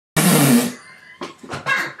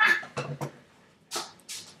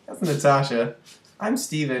That's Natasha. I'm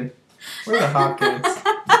Steven. We're the Hopkins.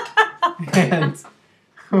 And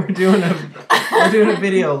we're doing a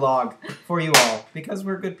video log for you all because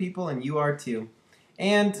we're good people and you are too.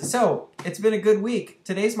 And so, it's been a good week.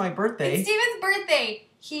 Today's my birthday. It's Steven's birthday.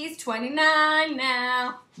 He's 29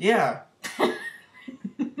 now. Yeah.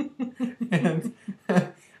 And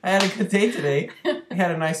I had a good day today. I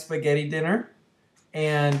had a nice spaghetti dinner.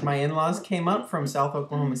 And my in-laws came up from South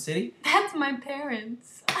Oklahoma City. That's my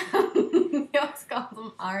parents. He always calls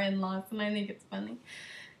them our in-laws, and I think it's funny.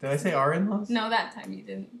 Did I say our in-laws? No, that time you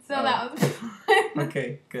didn't. So Oh. that was fun.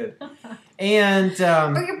 Okay, good. And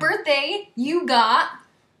For your birthday, you got...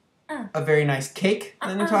 a very nice cake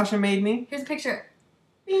that Natasha made me. Here's a picture.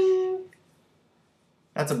 Bing.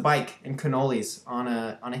 That's a bike and cannolis on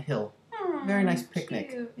a hill. Very nice picnic.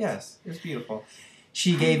 Cute. Yes, it was beautiful.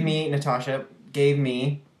 Natasha gave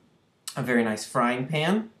me a very nice frying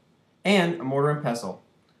pan and a mortar and pestle,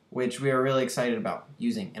 which we are really excited about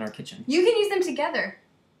using in our kitchen. You can use them together.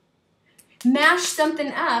 Mash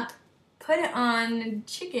something up, put it on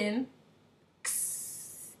chicken.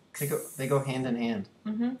 They go hand in hand.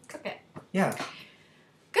 Cook it. Yeah.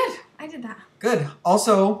 Good. I did that. Good.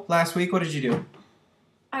 Also, last week, what did you do?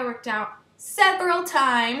 I worked out several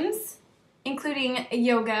times, including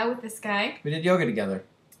yoga with this guy. We did yoga together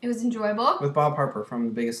It was enjoyable. with Bob Harper from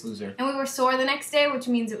The Biggest Loser. And we were sore the next day, which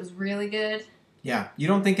means it was really good. Yeah. You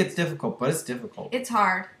don't think it's difficult, but it's difficult. It's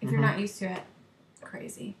hard if you're not used to it.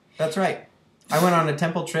 Crazy. That's right. I went on a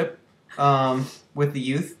temple trip with the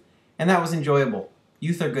youth, and that was enjoyable.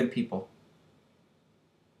 Youth are good people.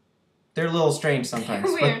 They're a little strange sometimes,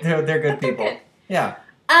 Weird. but they're good But they're people. good. Yeah.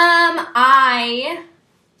 I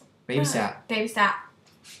Babysat. babysat a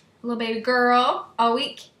little baby girl all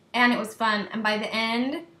week, and it was fun. And by the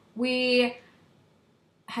end, we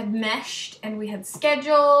had meshed and we had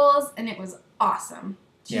schedules, and it was awesome.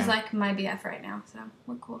 She's Yeah. like my BF right now, so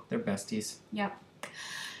we're cool. They're besties. Yep.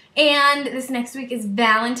 And this next week is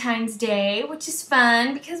Valentine's Day, which is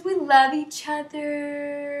fun because we love each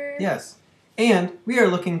other. Yes. And we are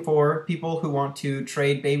looking for people who want to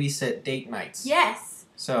trade babysit date nights. Yes.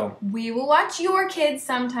 So, We will watch your kids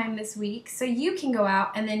sometime this week so you can go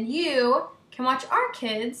out, and then you can watch our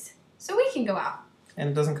kids so we can go out. and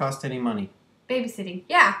it doesn't cost any money. Babysitting.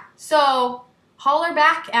 Yeah. So holler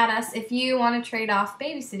back at us if you want to trade off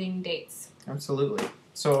babysitting dates. Absolutely.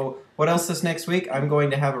 So, what else this next week? I'm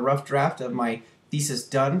going to have a rough draft of my thesis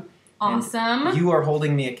done. Awesome. And you are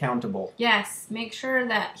holding me accountable. Yes. Make sure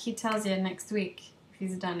that he tells you next week if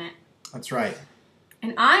he's done it. That's right.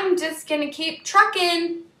 And I'm just going to keep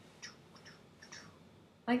trucking.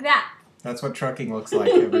 Like that. That's what trucking looks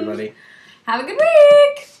like, everybody. Have a good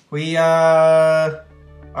week. We are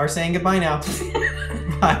saying goodbye now.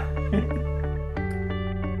 Bye.